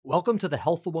Welcome to the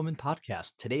Healthful Woman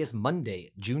podcast. Today is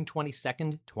Monday, June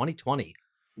 22nd, 2020.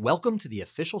 Welcome to the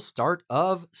official start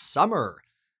of summer.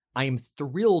 I am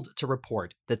thrilled to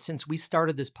report that since we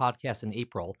started this podcast in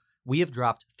April, we have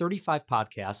dropped 35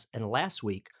 podcasts, and last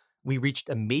week we reached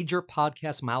a major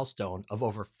podcast milestone of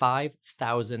over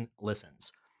 5,000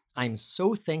 listens. I am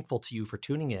so thankful to you for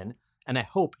tuning in, and I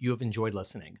hope you have enjoyed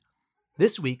listening.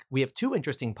 This week, we have two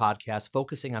interesting podcasts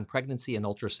focusing on pregnancy and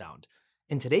ultrasound.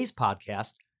 In today's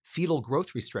podcast, Fetal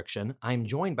Growth Restriction, I am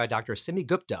joined by Dr. Simi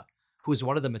Gupta, who is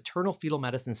one of the maternal fetal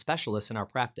medicine specialists in our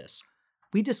practice.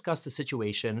 We discuss the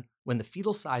situation when the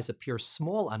fetal size appears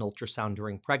small on ultrasound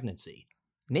during pregnancy.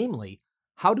 Namely,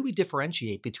 how do we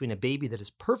differentiate between a baby that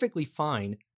is perfectly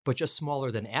fine but just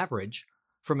smaller than average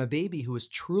from a baby who is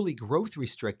truly growth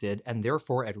restricted and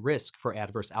therefore at risk for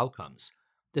adverse outcomes?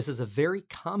 This is a very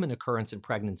common occurrence in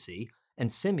pregnancy,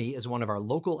 and Simi is one of our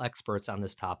local experts on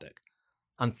this topic.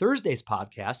 On Thursday's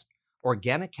podcast,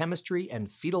 Organic Chemistry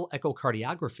and Fetal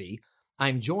Echocardiography,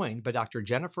 I'm joined by Dr.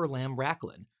 Jennifer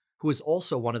Lamb-Racklin, who is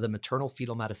also one of the maternal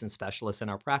fetal medicine specialists in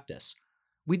our practice.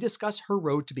 We discuss her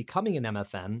road to becoming an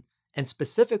MFM, and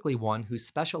specifically one who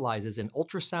specializes in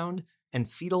ultrasound and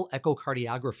fetal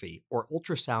echocardiography, or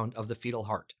ultrasound of the fetal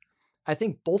heart. I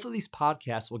think both of these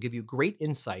podcasts will give you great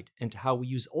insight into how we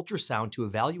use ultrasound to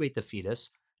evaluate the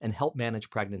fetus and help manage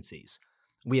pregnancies.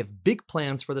 We have big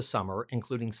plans for the summer,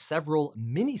 including several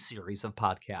mini-series of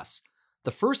podcasts. The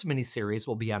first mini-series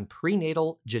will be on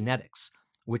prenatal genetics,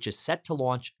 which is set to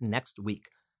launch next week.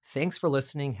 Thanks for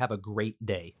listening. Have a great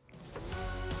day.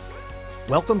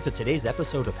 Welcome to today's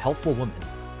episode of Healthful Woman,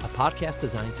 a podcast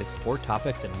designed to explore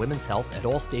topics in women's health at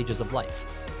all stages of life.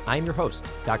 I'm your host,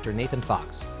 Dr. Nathan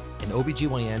Fox, an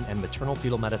OBGYN and maternal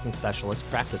fetal medicine specialist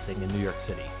practicing in New York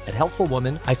City. At Healthful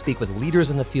Woman, I speak with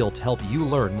leaders in the field to help you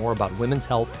learn more about women's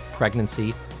health,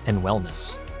 pregnancy, and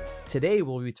wellness. Today,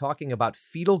 we'll be talking about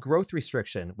fetal growth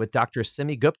restriction with Dr.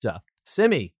 Simi Gupta.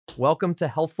 Simi, welcome to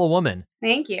Healthful Woman.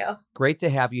 Thank you. Great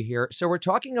to have you here. So we're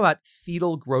talking about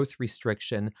fetal growth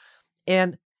restriction,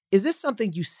 and is this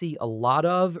something you see a lot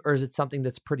of, or is it something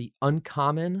that's pretty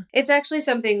uncommon? It's actually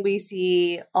something we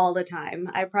see all the time.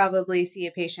 I probably see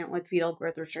a patient with fetal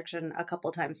growth restriction a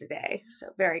couple times a day,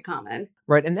 so very common.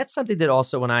 Right, and that's something that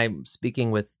also when I'm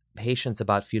speaking with patients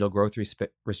about fetal growth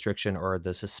restriction or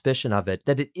the suspicion of it,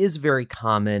 that it is very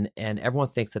common and everyone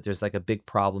thinks that there's like a big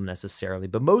problem necessarily,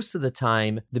 but most of the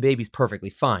time the baby's perfectly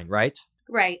fine, right?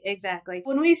 Right, exactly.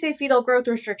 When we say fetal growth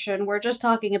restriction, we're just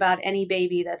talking about any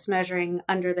baby that's measuring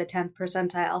under the 10th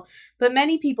percentile. But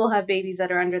many people have babies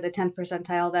that are under the 10th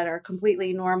percentile that are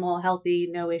completely normal, healthy,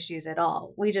 no issues at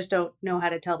all. We just don't know how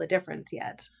to tell the difference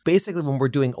yet. Basically, when we're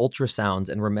doing ultrasounds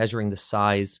and we're measuring the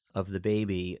size of the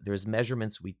baby, there's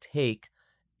measurements we take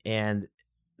and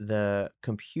the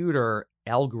computer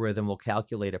algorithm will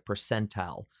calculate a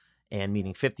percentile. And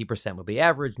meaning 50% would be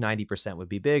average, 90% would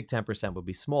be big, 10% would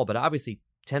be small. But obviously,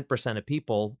 10% of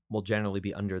people will generally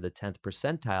be under the 10th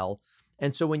percentile.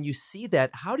 And so when you see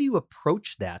that, how do you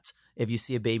approach that if you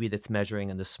see a baby that's measuring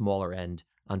in the smaller end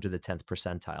under the 10th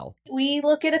percentile? We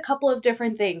look at a couple of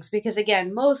different things because,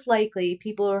 again, most likely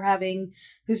people who are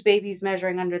whose baby's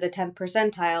measuring under the 10th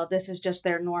percentile, this is just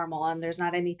their normal and there's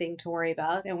not anything to worry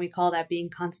about. And we call that being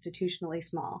constitutionally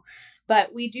small.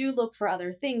 But we do look for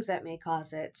other things that may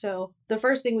cause it. So the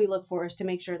first thing we look for is to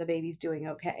make sure the baby's doing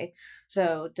okay.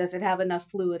 So does it have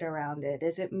enough fluid around it?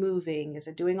 Is it moving? Is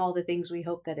it doing all the things we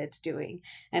hope that it's doing?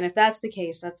 And if that's the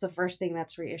case, that's the first thing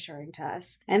that's reassuring to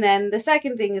us. And then the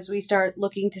second thing is we start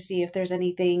looking to see if there's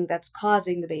anything that's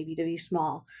causing the baby to be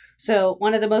small. So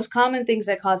one of the most common things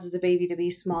that causes a baby to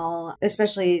be small,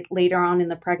 especially later on in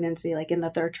the pregnancy, like in the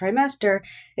third trimester,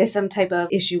 is some type of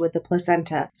issue with the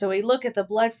placenta. So we look at the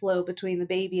blood flow between the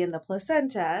baby and the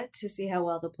placenta to see how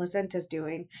well the placenta is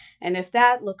doing. And if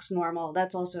that looks normal,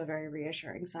 that's also a very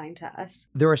reassuring sign to us.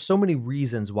 There are so many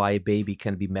reasons why a baby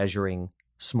can be measuring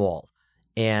small.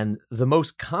 And the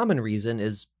most common reason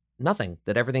is nothing,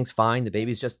 that everything's fine. The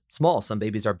baby's just small. Some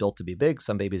babies are built to be big.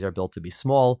 Some babies are built to be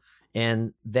small.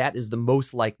 And that is the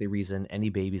most likely reason any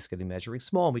baby's going to be measuring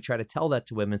small. And we try to tell that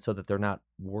to women so that they're not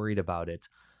worried about it.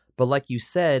 But like you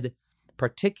said,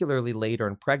 particularly later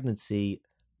in pregnancy,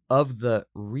 of the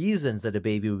reasons that a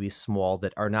baby would be small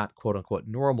that are not quote unquote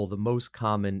normal, the most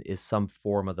common is some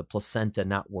form of the placenta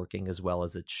not working as well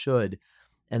as it should.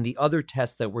 And the other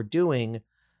tests that we're doing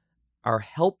are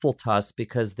helpful to us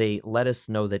because they let us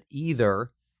know that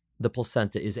either the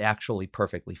placenta is actually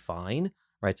perfectly fine,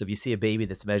 right? So if you see a baby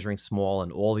that's measuring small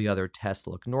and all the other tests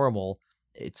look normal,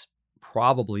 it's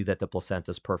probably that the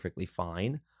placenta is perfectly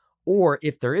fine. Or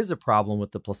if there is a problem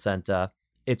with the placenta,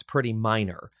 it's pretty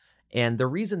minor. And the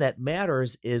reason that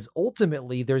matters is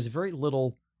ultimately there's very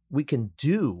little we can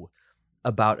do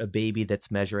about a baby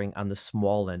that's measuring on the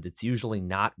small end. It's usually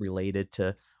not related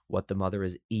to what the mother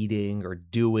is eating or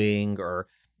doing or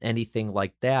anything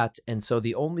like that. And so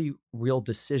the only real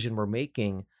decision we're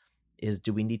making is,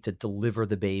 do we need to deliver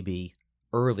the baby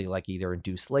early, like either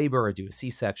induce labor or do a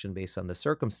C-section based on the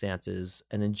circumstances?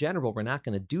 And in general, we're not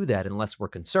going to do that unless we're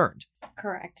concerned.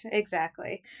 Correct.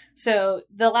 Exactly. So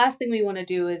the last thing we want to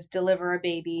do is deliver a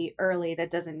baby early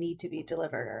that doesn't need to be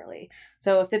delivered early.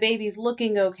 So if the baby's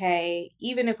looking okay,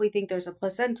 even if we think there's a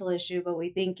placental issue, but we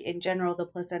think in general the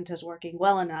placenta is working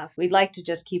well enough, we'd like to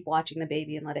just keep watching the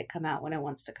baby and let it come out when it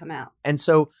wants to come out. And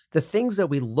so the things that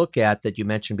we look at that you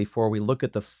mentioned before, we look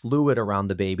at the fluid around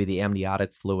the baby, the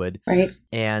amniotic fluid. Right.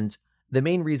 And the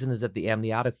main reason is that the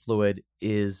amniotic fluid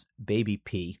is baby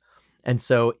pee. And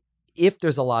so if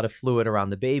there's a lot of fluid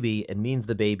around the baby, it means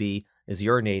the baby is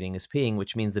urinating, is peeing,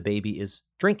 which means the baby is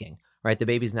drinking, right? The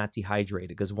baby's not dehydrated,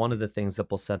 because one of the things the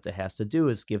placenta has to do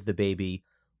is give the baby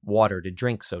water to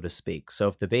drink, so to speak. So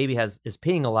if the baby is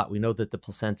peeing a lot, we know that the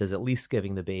placenta is at least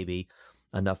giving the baby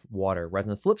enough water. Whereas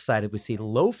on the flip side, if we see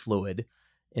low fluid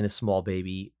in a small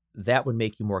baby, that would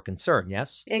make you more concerned,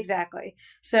 yes? Exactly.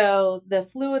 So the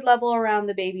fluid level around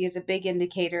the baby is a big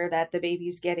indicator that the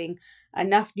baby's getting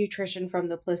enough nutrition from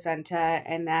the placenta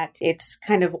and that its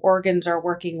kind of organs are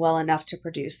working well enough to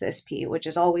produce this pee, which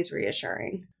is always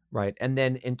reassuring. Right. And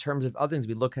then in terms of other things,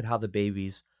 we look at how the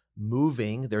baby's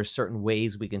moving. There are certain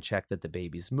ways we can check that the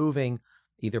baby's moving,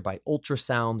 either by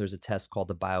ultrasound. There's a test called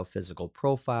the biophysical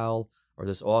profile, or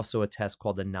there's also a test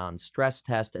called the non-stress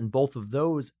test. And both of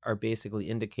those are basically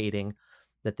indicating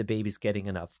that the baby's getting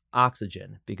enough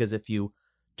oxygen. Because if you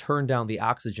turn down the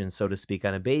oxygen, so to speak,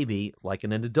 on a baby, like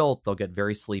in an adult, they'll get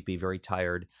very sleepy, very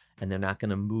tired, and they're not going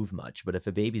to move much. But if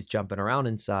a baby's jumping around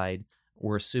inside,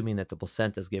 we're assuming that the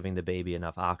placenta is giving the baby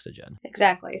enough oxygen.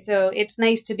 Exactly. So it's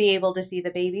nice to be able to see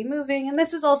the baby moving. And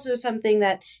this is also something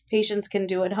that patients can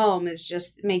do at home, is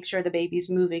just make sure the baby's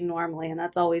moving normally. And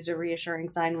that's always a reassuring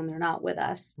sign when they're not with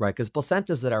us. Right. Because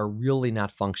placentas that are really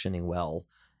not functioning well,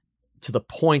 to the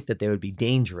point that they would be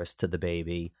dangerous to the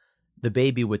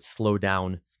baby would slow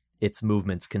down its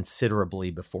movements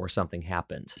considerably before something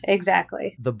happened.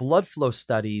 Exactly. The blood flow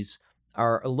studies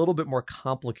are a little bit more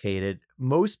complicated.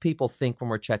 Most people think when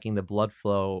we're checking the blood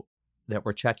flow that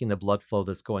we're checking the blood flow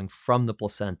that's going from the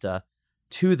placenta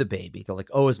to the baby. They're like,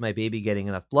 oh, is my baby getting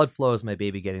enough blood flow? Is my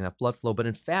baby getting enough blood flow? But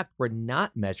in fact, we're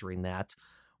not measuring that.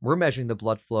 We're measuring the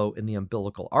blood flow in the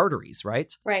umbilical arteries,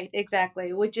 right? Right,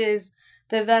 exactly, which is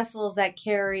the vessels that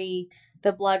carry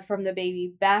the blood from the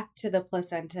baby back to the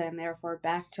placenta and therefore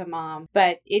back to mom.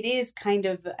 But it is kind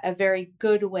of a very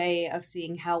good way of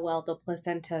seeing how well the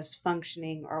placenta is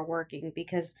functioning or working,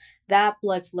 because that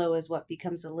blood flow is what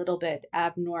becomes a little bit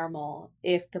abnormal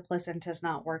if the placenta is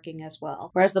not working as well.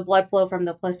 Whereas the blood flow from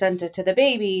the placenta to the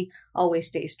baby always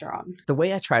stays strong. The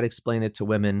way I try to explain it to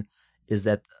women is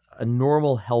that a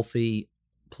normal, healthy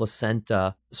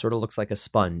placenta sort of looks like a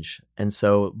sponge. And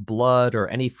so blood or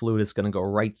any fluid is going to go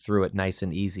right through it nice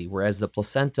and easy. Whereas the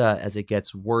placenta, as it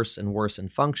gets worse and worse in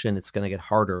function, it's going to get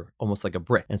harder, almost like a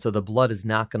brick. And so the blood is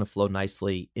not going to flow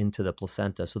nicely into the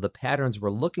placenta. So the patterns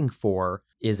we're looking for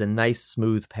is a nice,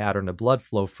 smooth pattern of blood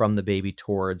flow from the baby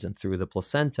towards and through the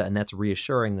placenta. And that's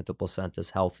reassuring that the placenta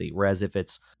is healthy. Whereas if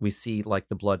we see like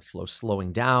the blood flow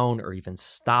slowing down or even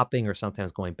stopping or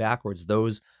sometimes going backwards,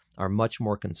 those are much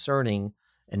more concerning.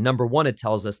 And number one, it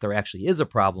tells us there actually is a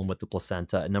problem with the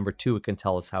placenta. And number two, it can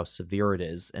tell us how severe it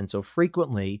is. And so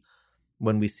frequently,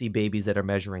 when we see babies that are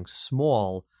measuring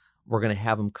small, we're going to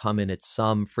have them come in at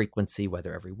some frequency,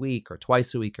 whether every week or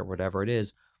twice a week or whatever it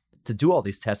is, to do all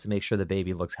these tests to make sure the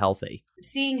baby looks healthy.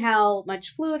 Seeing how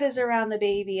much fluid is around the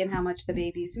baby and how much the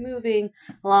baby's moving,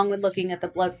 along with looking at the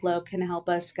blood flow, can help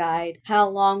us guide how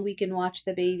long we can watch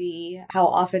the baby, how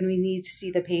often we need to see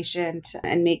the patient,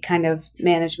 and make kind of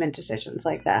management decisions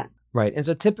like that. Right. And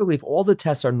so typically, if all the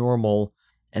tests are normal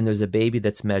and there's a baby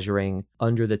that's measuring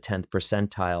under the 10th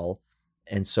percentile,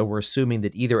 and so we're assuming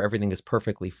that either everything is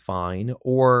perfectly fine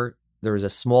or there is a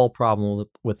small problem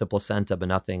with the placenta, but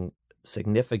nothing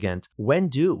significant. When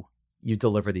do you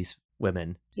deliver these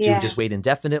women? Do you just wait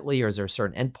indefinitely, or is there a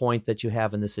certain endpoint that you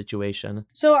have in this situation?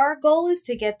 So our goal is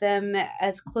to get them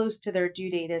as close to their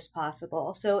due date as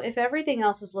possible. So if everything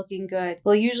else is looking good,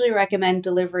 we'll usually recommend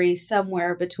delivery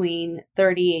somewhere between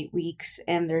 38 weeks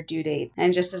and their due date.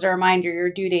 And just as a reminder,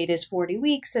 your due date is 40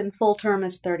 weeks and full term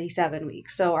is 37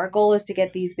 weeks. So our goal is to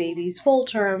get these babies full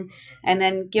term and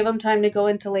then give them time to go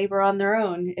into labor on their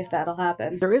own, if that'll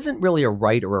happen. There isn't really a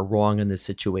right or a wrong in this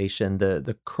situation.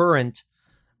 The current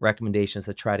recommendations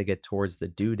that try to get towards the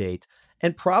due date.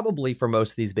 And probably for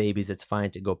most of these babies, it's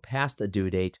fine to go past the due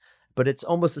date, but it's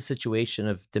almost a situation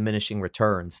of diminishing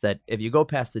returns that if you go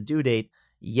past the due date,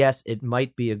 yes, it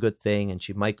might be a good thing and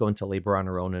she might go into labor on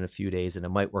her own in a few days and it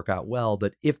might work out well.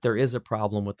 But if there is a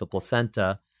problem with the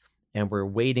placenta and we're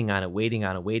waiting on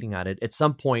it, at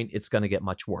some point it's going to get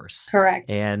much worse. Correct.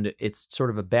 And it's sort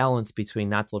of a balance between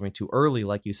not delivering too early,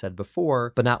 like you said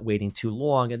before, but not waiting too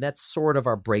long. And that's sort of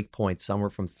our break point, somewhere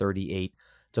from 38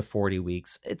 to 40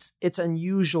 weeks. It's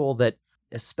unusual that,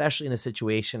 especially in a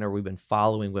situation where we've been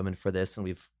following women for this and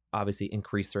we've obviously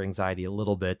increased their anxiety a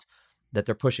little bit, that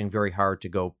they're pushing very hard to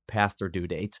go past their due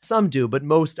date. Some do, but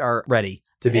most are ready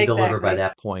to be delivered by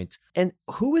that point. And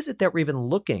who is it that we're even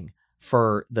looking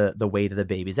for the weight of the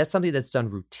baby? Is that something that's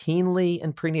done routinely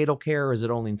in prenatal care, or is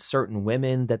it only in certain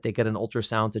women that they get an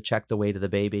ultrasound to check the weight of the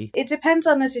baby? It depends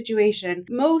on the situation.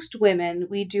 Most women,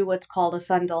 we do what's called a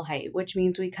fundal height, which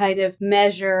means we kind of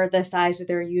measure the size of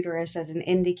their uterus as an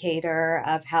indicator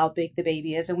of how big the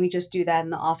baby is. And we just do that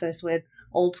in the office with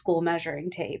old school measuring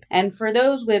tape. And for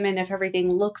those women, if everything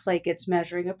looks like it's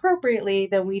measuring appropriately,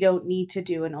 then we don't need to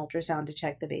do an ultrasound to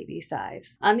check the baby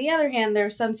size. On the other hand, there are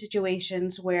some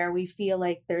situations where we feel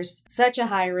like there's such a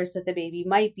high risk that the baby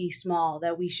might be small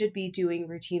that we should be doing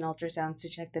routine ultrasounds to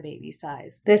check the baby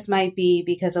size. This might be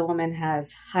because a woman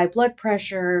has high blood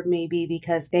pressure, maybe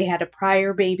because they had a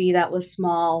prior baby that was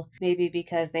small, maybe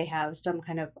because they have some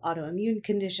kind of autoimmune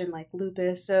condition like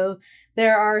lupus. So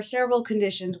there are several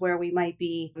conditions where we might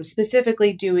be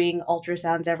specifically doing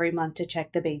ultrasounds every month to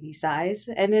check the baby size.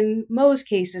 And in most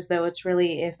cases, though, it's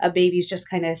really if a baby's just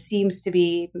kind of seems to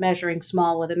be measuring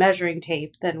small with a measuring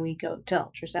tape, then we go to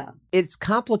ultrasound. It's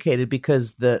complicated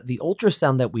because the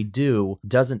ultrasound that we do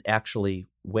doesn't actually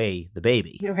weigh the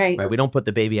baby. Right. We don't put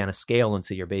the baby on a scale and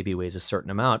say your baby weighs a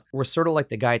certain amount. We're sort of like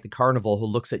the guy at the carnival who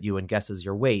looks at you and guesses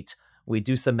your weight. We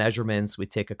do some measurements. We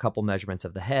take a couple measurements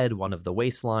of the head, one of the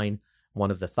waistline,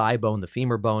 one of the thigh bone, the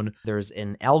femur bone. There's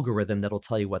an algorithm that'll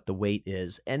tell you what the weight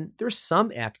is. And there's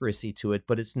some accuracy to it,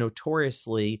 but it's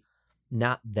notoriously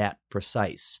not that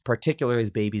precise, particularly as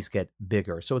babies get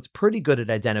bigger. So it's pretty good at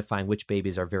identifying which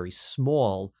babies are very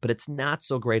small, but it's not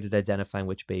so great at identifying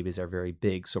which babies are very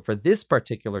big. So for this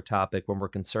particular topic, when we're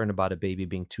concerned about a baby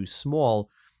being too small,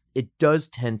 it does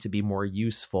tend to be more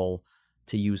useful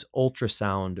to use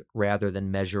ultrasound rather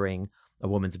than measuring a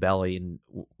woman's belly, and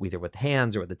either with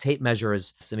hands or with the tape measure,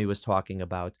 as Simi was talking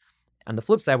about. On the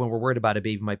flip side, when we're worried about a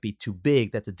baby might be too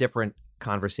big, that's a different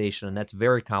conversation, and that's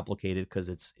very complicated because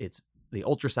it's the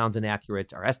ultrasound's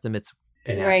inaccurate, our estimates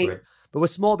inaccurate. Right. But with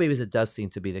small babies, it does seem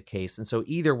to be the case. And so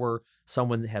either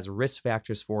someone has risk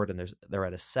factors for it and they're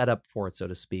at a setup for it, so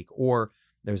to speak, or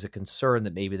there's a concern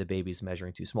that maybe the baby's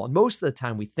measuring too small. And most of the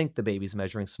time we think the baby's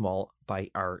measuring small by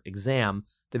our exam.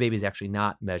 The baby's actually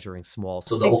not measuring small.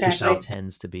 So the ultrasound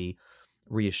tends to be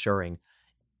reassuring.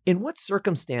 In what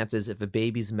circumstances, if a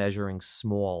baby's measuring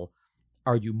small,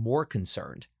 are you more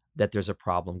concerned that there's a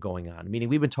problem going on? Meaning,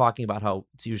 we've been talking about how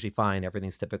it's usually fine,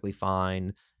 everything's typically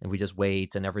fine, and we just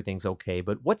wait and everything's okay.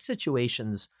 But what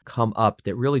situations come up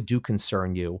that really do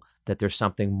concern you that there's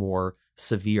something more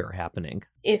severe happening?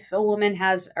 If a woman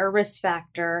has a risk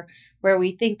factor where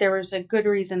we think there was a good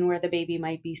reason where the baby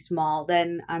might be small,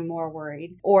 then I'm more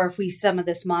worried. Or if some of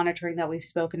this monitoring that we've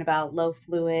spoken about, low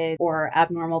fluid or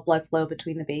abnormal blood flow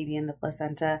between the baby and the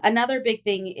placenta. Another big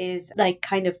thing is like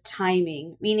kind of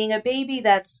timing, meaning a baby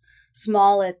that's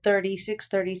small at 36,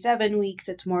 37 weeks,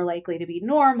 it's more likely to be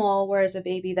normal, whereas a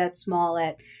baby that's small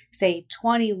at, say,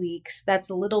 20 weeks, that's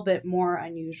a little bit more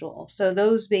unusual. So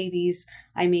those babies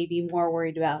I may be more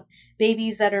worried about.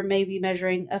 Babies that are maybe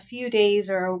measuring a few days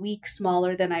or a week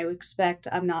smaller than I would expect,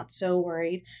 I'm not so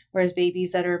worried, whereas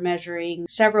babies that are measuring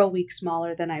several weeks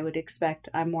smaller than I would expect,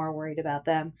 I'm more worried about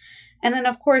them. And then,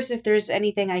 of course, if there's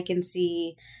anything I can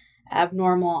see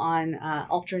abnormal on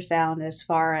ultrasound as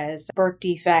far as birth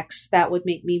defects, that would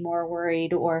make me more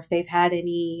worried. Or if they've had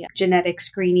any genetic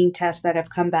screening tests that have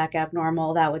come back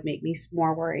abnormal, that would make me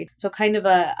more worried. So kind of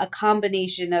a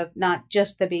combination of not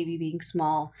just the baby being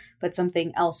small, but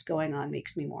something else going on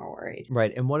makes me more worried.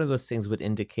 Right. And one of those things would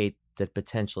indicate that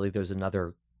potentially there's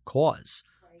another cause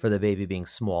for the baby being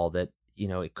small, that,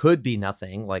 it could be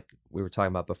nothing like we were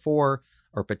talking about before,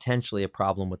 or potentially a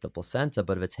problem with the placenta.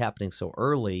 But if it's happening so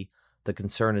early, the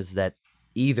concern is that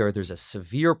either there's a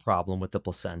severe problem with the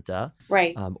placenta,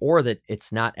 right, or that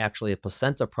it's not actually a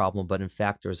placenta problem, but in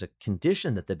fact, there's a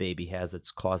condition that the baby has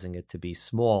that's causing it to be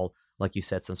small. Like you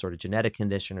said, some sort of genetic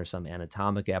condition or some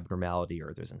anatomic abnormality,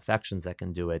 or there's infections that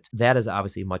can do it. That is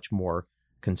obviously much more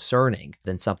concerning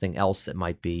than something else that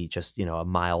might be just, a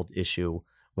mild issue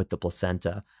with the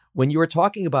placenta. When you were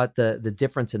talking about the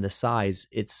difference in the size,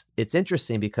 it's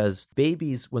interesting because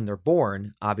babies, when they're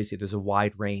born, obviously there's a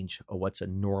wide range of what's a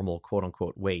normal quote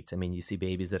unquote weight. I mean, you see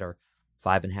babies that are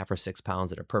 5.5 or 6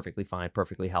 pounds that are perfectly fine,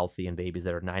 perfectly healthy, and babies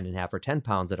that are 9.5 or 10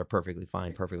 pounds that are perfectly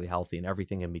fine, perfectly healthy, and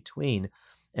everything in between.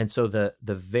 And so the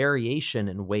variation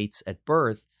in weights at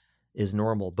birth is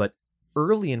normal, but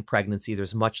early in pregnancy,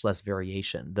 there's much less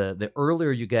variation. The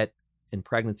earlier you get in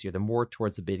pregnancy, or the more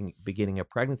towards the beginning of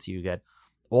pregnancy you get,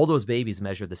 all those babies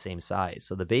measure the same size.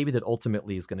 So the baby that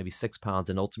ultimately is going to be 6 pounds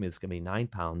and ultimately it's going to be 9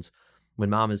 pounds, when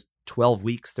mom is 12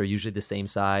 weeks, they're usually the same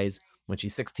size. When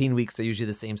she's 16 weeks, they're usually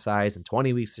the same size. And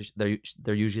 20 weeks,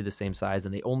 they're usually the same size.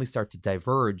 And they only start to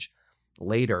diverge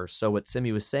later. So what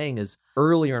Simi was saying is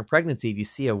earlier in pregnancy, if you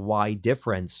see a wide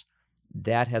difference,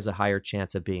 that has a higher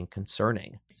chance of being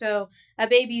concerning. So a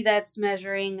baby that's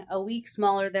measuring a week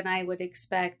smaller than I would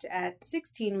expect at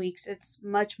 16 weeks, it's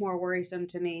much more worrisome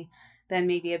to me than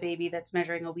maybe a baby that's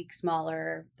measuring a week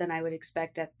smaller than I would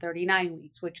expect at 39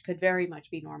 weeks, which could very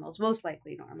much be normal. It's most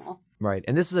likely normal. Right.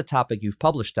 And this is a topic you've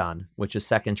published on, which is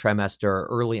second trimester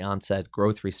early onset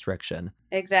growth restriction.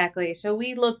 Exactly. So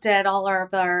we looked at all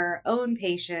of our own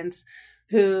patients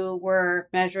who were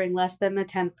measuring less than the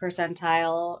 10th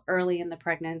percentile early in the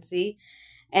pregnancy.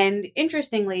 And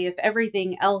interestingly, if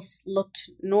everything else looked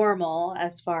normal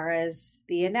as far as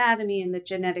the anatomy and the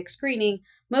genetic screening,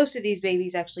 most of these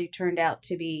babies actually turned out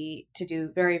to do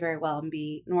very, very well and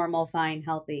be normal, fine,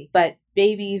 healthy. But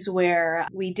babies where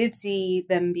we did see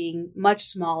them being much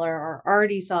smaller or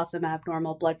already saw some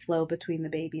abnormal blood flow between the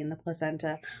baby and the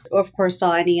placenta, or of course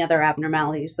saw any other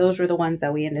abnormalities, those were the ones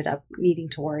that we ended up needing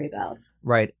to worry about.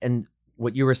 Right. And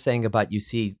what you were saying about you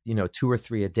see, 2 or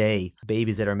 3 a day,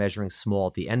 babies that are measuring small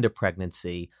at the end of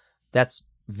pregnancy, that's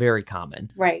very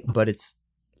common. Right. But it's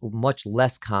much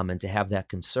less common to have that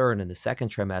concern in the second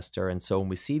trimester. And so when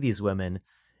we see these women,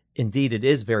 indeed, it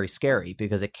is very scary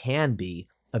because it can be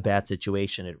a bad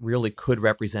situation. It really could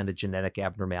represent a genetic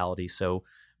abnormality. So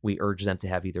we urge them to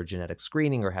have either genetic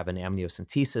screening or have an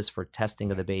amniocentesis for testing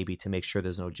of the baby to make sure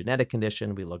there's no genetic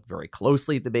condition. We look very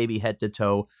closely at the baby head to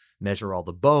toe, measure all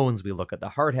the bones. We look at the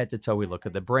heart head to toe. We look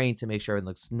at the brain to make sure it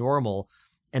looks normal.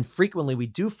 And frequently we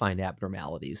do find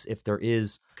abnormalities. If there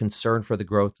is concern for the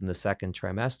growth in the second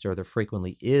trimester, there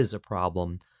frequently is a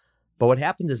problem. But what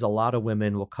happens is a lot of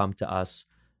women will come to us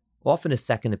often as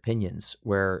second opinions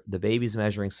where the baby's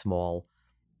measuring small,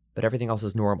 but everything else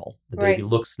is normal. The baby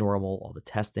looks normal. All the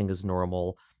testing is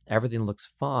normal. Everything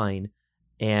looks fine.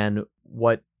 And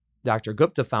what Dr.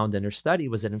 Gupta found in her study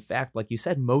was that, in fact, like you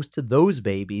said, most of those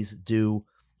babies do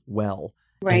well.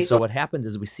 Right. And so what happens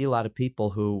is we see a lot of people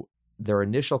who their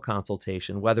initial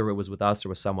consultation, whether it was with us or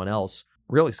with someone else,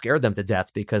 really scared them to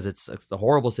death because it's a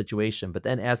horrible situation. But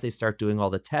then as they start doing all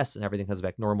the tests and everything comes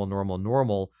back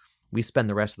normal, we spend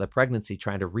the rest of the pregnancy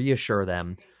trying to reassure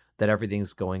them that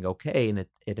everything's going okay. And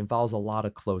it involves a lot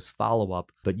of close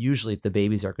follow-up. But usually if the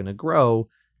babies are going to grow,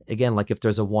 again, like if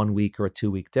there's a 1 week or a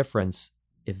 2 week difference,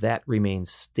 if that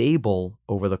remains stable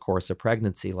over the course of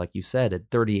pregnancy, like you said, at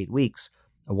 38 weeks,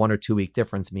 a 1 or 2 week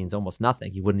difference means almost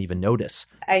nothing. You wouldn't even notice.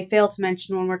 I failed to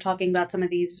mention when we're talking about some of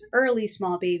these early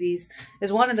small babies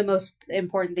is one of the most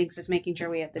important things is making sure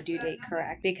we have the due date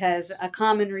correct, because a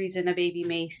common reason a baby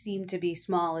may seem to be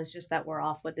small is just that we're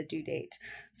off with the due date.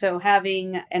 So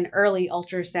having an early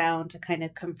ultrasound to kind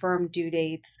of confirm due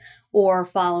dates, or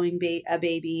following a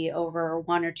baby over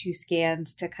 1 or 2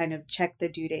 scans to kind of check the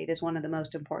due date is one of the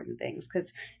most important things.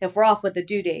 Because if we're off with the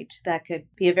due date, that could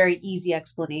be a very easy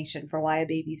explanation for why a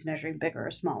baby's measuring bigger or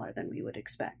smaller than we would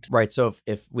expect. Right. So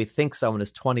if we think someone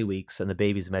is 20 weeks and the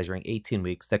baby's measuring 18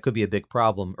 weeks, that could be a big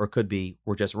problem, or could be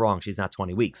we're just wrong. She's not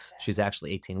 20 weeks. She's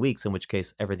actually 18 weeks, in which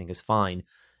case everything is fine.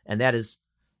 And that is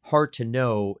hard to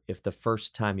know if the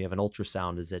first time you have an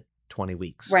ultrasound is at 20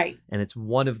 weeks. Right. And it's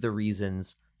one of the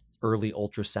reasons early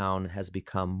ultrasound has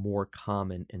become more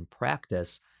common in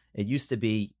practice. It used to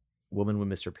be woman would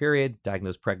miss her period,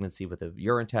 diagnose pregnancy with a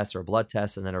urine test or a blood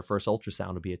test, and then her first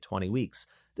ultrasound would be at 20 weeks.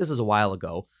 This is a while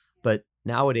ago, but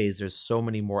nowadays there's so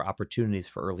many more opportunities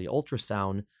for early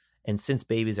ultrasound. And since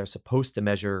babies are supposed to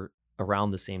measure around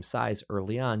the same size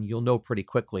early on, you'll know pretty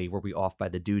quickly, were we off by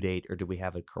the due date or do we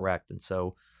have it correct? And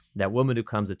so that woman who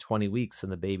comes at 20 weeks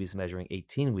and the baby's measuring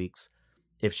 18 weeks,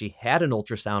 if she had an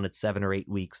ultrasound at 7 or 8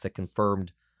 weeks that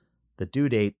confirmed the due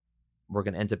date, we're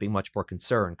going to end up being much more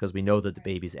concerned because we know that the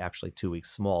baby's actually 2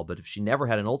 weeks small. But if she never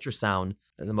had an ultrasound,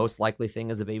 then the most likely thing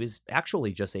is the baby's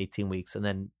actually just 18 weeks. And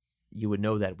then you would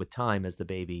know that with time as the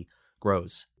baby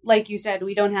grows. Like you said,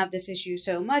 we don't have this issue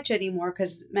so much anymore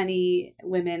because many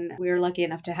women, we are lucky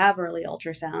enough to have early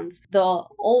ultrasounds. The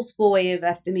old school way of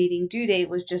estimating due date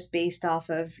was just based off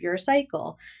of your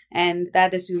cycle. And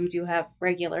that assumes you have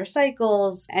regular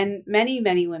cycles. And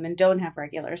many women don't have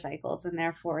regular cycles. And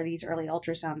therefore, these early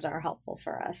ultrasounds are helpful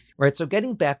for us. Right. So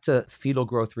getting back to fetal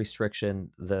growth restriction,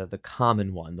 the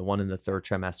common one, the one in the third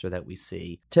trimester that we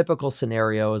see, typical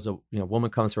scenario is a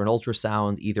woman comes for an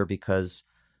ultrasound either because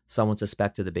someone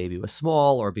suspected the baby was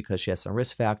small or because she has some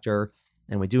risk factor.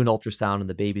 And we do an ultrasound and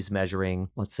the baby's measuring,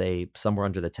 let's say, somewhere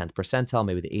under the 10th percentile,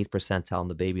 maybe the 8th percentile, and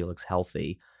the baby looks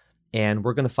healthy. And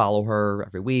we're going to follow her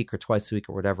every week or twice a week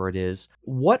or whatever it is.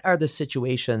 What are the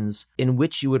situations in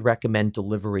which you would recommend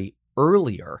delivery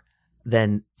earlier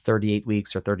than 38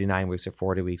 weeks or 39 weeks or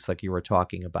 40 weeks like you were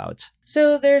talking about?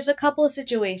 So there's a couple of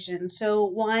situations. So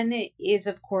one is,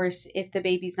 of course, if the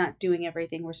baby's not doing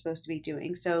everything we're supposed to be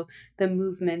doing. So the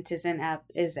movement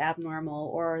is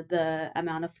abnormal, or the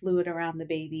amount of fluid around the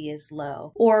baby is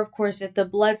low. Or, of course, if the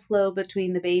blood flow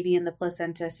between the baby and the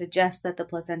placenta suggests that the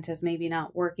placenta is maybe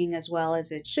not working as well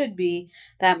as it should be,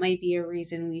 that might be a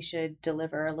reason we should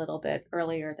deliver a little bit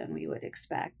earlier than we would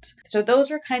expect. So those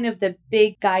are kind of the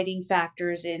big guiding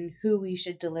factors in who we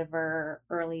should deliver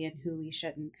early and who we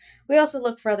shouldn't. We also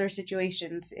look for other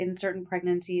situations. In certain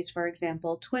pregnancies, for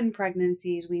example, twin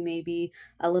pregnancies, we may be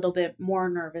a little bit more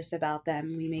nervous about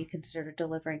them. We may consider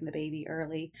delivering the baby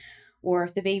early. Or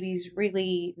if the baby's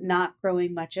really not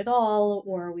growing much at all,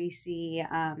 or we see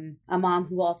a mom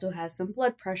who also has some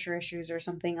blood pressure issues or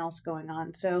something else going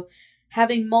on. So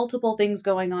having multiple things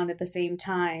going on at the same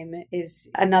time is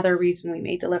another reason we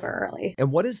may deliver early.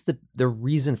 And what is the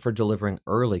reason for delivering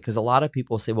early? Because a lot of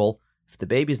people say, well, if the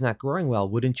baby's not growing well,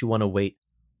 wouldn't you want to wait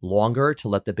longer to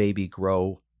let the baby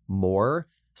grow more?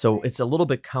 So it's a little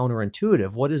bit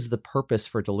counterintuitive. What is the purpose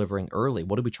for delivering early?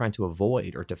 What are we trying to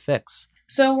avoid or to fix?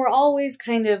 So we're always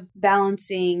kind of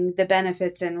balancing the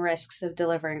benefits and risks of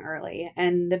delivering early.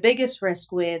 And the biggest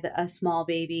risk with a small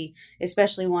baby,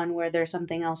 especially one where there's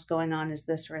something else going on, is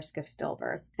this risk of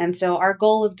stillbirth. And so our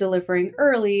goal of delivering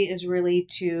early is really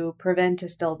to prevent a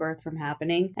stillbirth from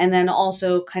happening, and then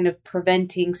also kind of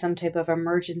preventing some type of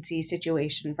emergency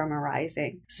situation from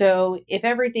arising. So if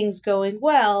everything's going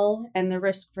well and the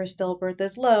risk for stillbirth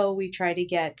is low, we try to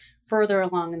get further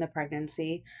along in the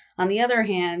pregnancy. On the other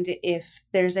hand, if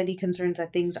there's any concerns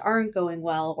that things aren't going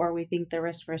well, or we think the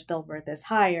risk for stillbirth is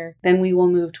higher, then we will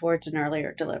move towards an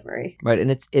earlier delivery. Right.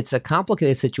 And it's a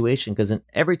complicated situation because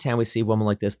every time we see a woman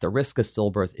like this, the risk of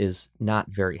stillbirth is not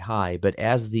very high. But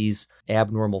as these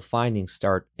abnormal findings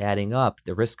start adding up,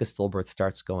 the risk of stillbirth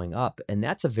starts going up. And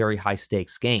that's a very high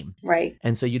stakes game. Right.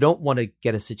 And so you don't want to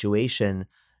get a situation,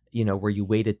 where you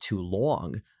waited too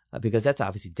long. Because that's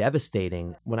obviously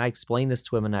devastating. When I explain this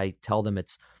to women, I tell them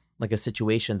it's like a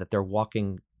situation that they're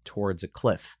walking towards a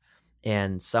cliff.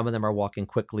 And some of them are walking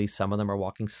quickly, some of them are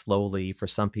walking slowly. For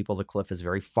some people, the cliff is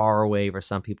very far away. For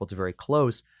some people, it's very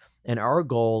close. And our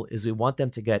goal is we want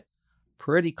them to get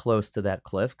pretty close to that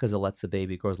cliff because it lets the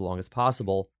baby grow as long as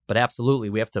possible. But absolutely,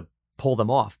 we have to pull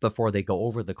them off before they go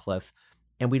over the cliff.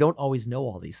 And we don't always know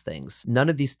all these things. None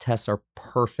of these tests are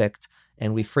perfect.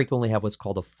 And we frequently have what's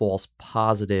called a false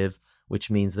positive,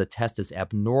 which means the test is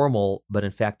abnormal, but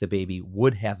in fact, the baby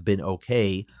would have been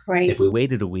okay if we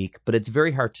waited a week. But it's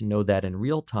very hard to know that in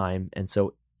real time. And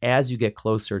so as you get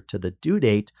closer to the due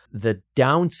date, the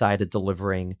downside of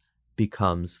delivering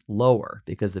becomes lower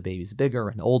because the baby's bigger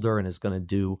and older and is going to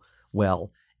do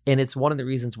well. And it's one of the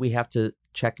reasons we have to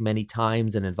check many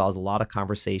times and involves a lot of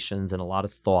conversations and a lot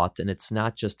of thought. And it's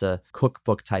not just a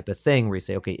cookbook type of thing where you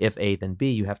say, okay, if A, then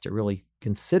B. You have to really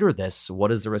consider this.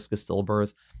 What is the risk of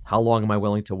stillbirth? How long am I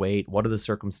willing to wait? What are the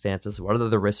circumstances? What are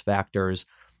the risk factors?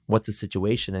 What's the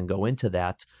situation? And go into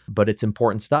that. But it's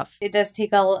important stuff. It does take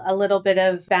a little bit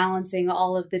of balancing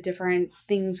all of the different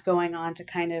things going on to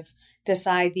kind of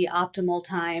decide the optimal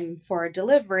time for a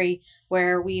delivery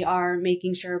where we are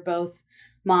making sure both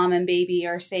mom and baby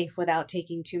are safe without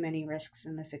taking too many risks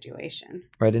in the situation.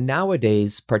 Right. And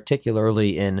nowadays,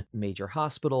 particularly in major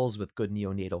hospitals with good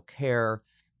neonatal care,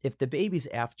 if the baby's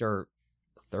after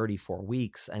 34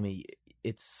 weeks, I mean,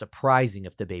 it's surprising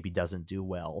if the baby doesn't do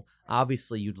well.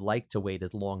 Obviously, you'd like to wait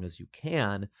as long as you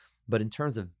can, but in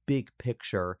terms of big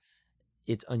picture,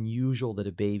 it's unusual that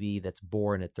a baby that's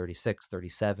born at 36,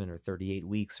 37, or 38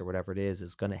 weeks or whatever it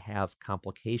is going to have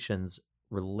complications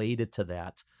related to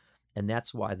that. And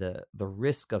that's why the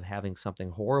risk of having something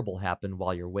horrible happen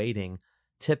while you're waiting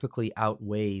typically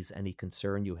outweighs any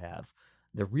concern you have.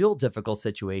 The real difficult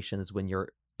situation is when you're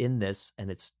in this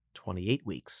and it's 28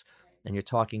 weeks and you're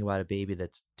talking about a baby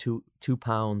that's 2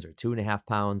 pounds or 2.5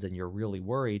 pounds and you're really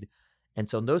worried. And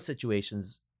so in those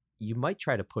situations, you might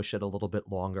try to push it a little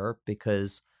bit longer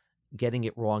because getting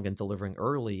it wrong and delivering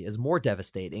early is more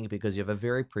devastating because you have a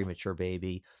very premature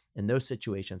baby. And those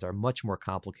situations are much more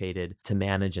complicated to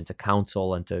manage and to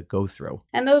counsel and to go through.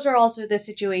 And those are also the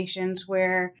situations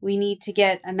where we need to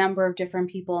get a number of different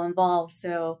people involved.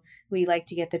 So we like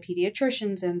to get the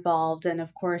pediatricians involved. And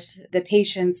of course, the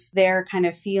patients, their kind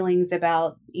of feelings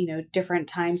about, different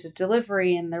times of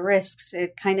delivery and the risks,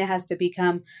 it kind of has to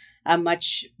become a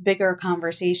much bigger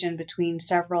conversation between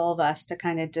several of us to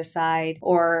kind of decide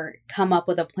or come up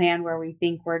with a plan where we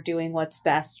think we're doing what's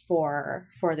best for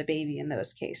the baby in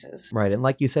those cases. Right. And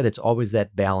like you said, it's always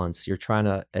that balance. You're trying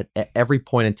to, at every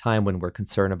point in time when we're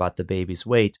concerned about the baby's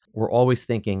weight, we're always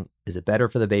thinking, is it better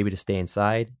for the baby to stay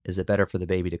inside? Is it better for the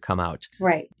baby to come out?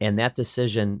 Right. And that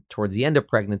decision towards the end of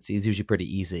pregnancy is usually pretty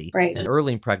easy. Right. And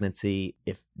early in pregnancy,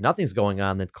 if nothing's going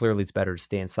on, then clearly it's better to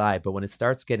stay inside. But when it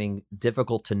starts getting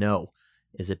difficult to know,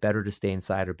 is it better to stay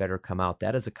inside or better come out?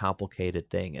 That is a complicated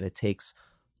thing. And it takes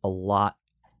a lot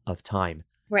of time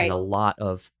and a lot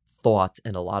of thought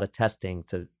and a lot of testing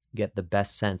to get the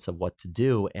best sense of what to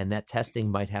do. And that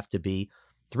testing might have to be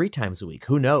 3 times a week.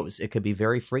 Who knows? It could be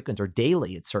very frequent or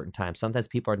daily at certain times. Sometimes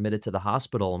people are admitted to the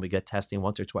hospital and we get testing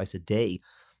once or twice a day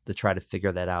to try to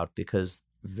figure that out because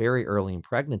very early in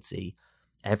pregnancy,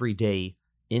 every day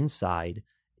inside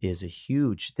is a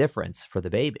huge difference for the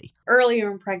baby.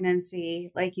 Earlier in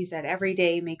pregnancy, like you said, every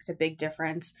day makes a big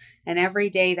difference. And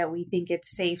every day that we think it's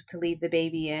safe to leave the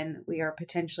baby in, we are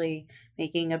potentially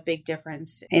making a big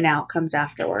difference in outcomes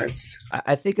afterwards.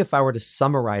 I think if I were to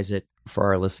summarize it for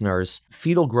our listeners,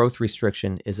 fetal growth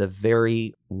restriction is a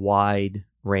very wide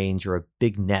range or a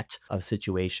big net of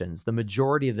situations. The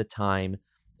majority of the time,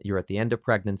 you're at the end of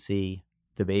pregnancy,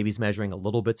 the baby's measuring a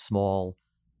little bit small.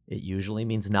 It usually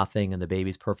means nothing and the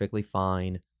baby's perfectly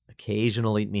fine.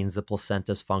 Occasionally, it means the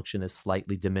placenta's function is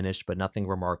slightly diminished, but nothing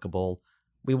remarkable.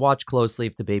 We watch closely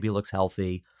if the baby looks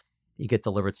healthy. You get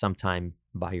delivered sometime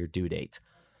by your due date.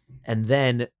 And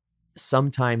then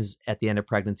sometimes at the end of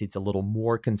pregnancy, it's a little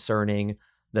more concerning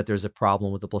that there's a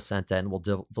problem with the placenta and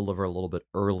we'll deliver a little bit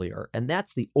earlier. And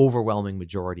that's the overwhelming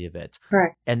majority of it.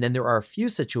 Correct. And then there are a few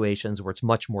situations where it's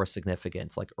much more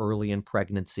significant, like early in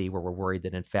pregnancy, where we're worried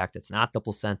that in fact, it's not the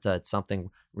placenta, it's something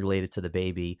related to the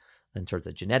baby in terms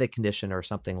of genetic condition or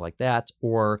something like that.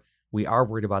 Or we are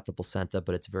worried about the placenta,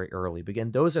 but it's very early. But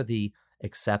again, those are the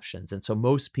exceptions. And so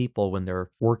most people, when they're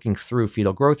working through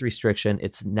fetal growth restriction,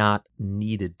 it's not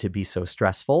needed to be so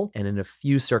stressful. And in a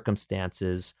few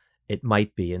circumstances, it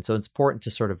might be. And so it's important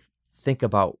to sort of think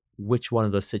about which one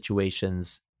of those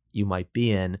situations you might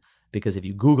be in, because if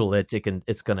you Google it,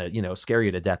 it's going to, scare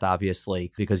you to death,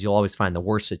 obviously, because you'll always find the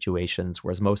worst situations,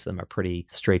 whereas most of them are pretty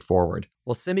straightforward.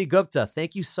 Well, Simi Gupta,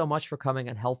 thank you so much for coming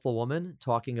on Healthful Woman,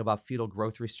 talking about fetal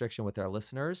growth restriction with our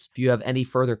listeners. If you have any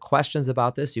further questions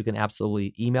about this, you can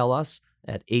absolutely email us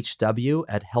at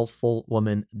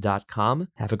hw@healthfulwoman.com.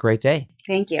 Have a great day.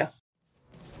 Thank you.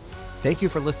 Thank you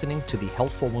for listening to the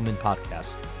Healthful Woman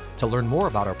podcast. To learn more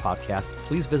about our podcast,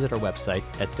 please visit our website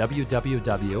at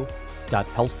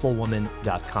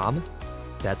www.healthfulwoman.com.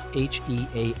 That's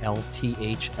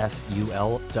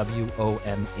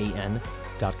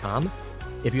HEALTHFULWOMAN.com.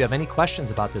 If you have any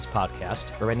questions about this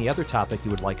podcast or any other topic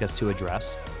you would like us to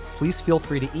address, please feel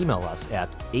free to email us at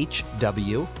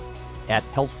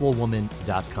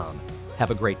hw@healthfulwoman.com. Have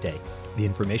a great day. The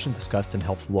information discussed in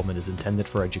Healthful Woman is intended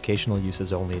for educational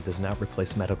uses only and does not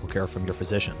replace medical care from your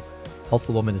physician.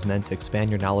 Healthful Woman is meant to expand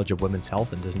your knowledge of women's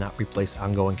health and does not replace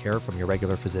ongoing care from your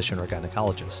regular physician or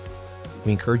gynecologist.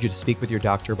 We encourage you to speak with your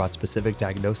doctor about specific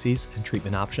diagnoses and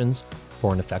treatment options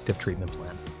for an effective treatment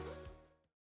plan.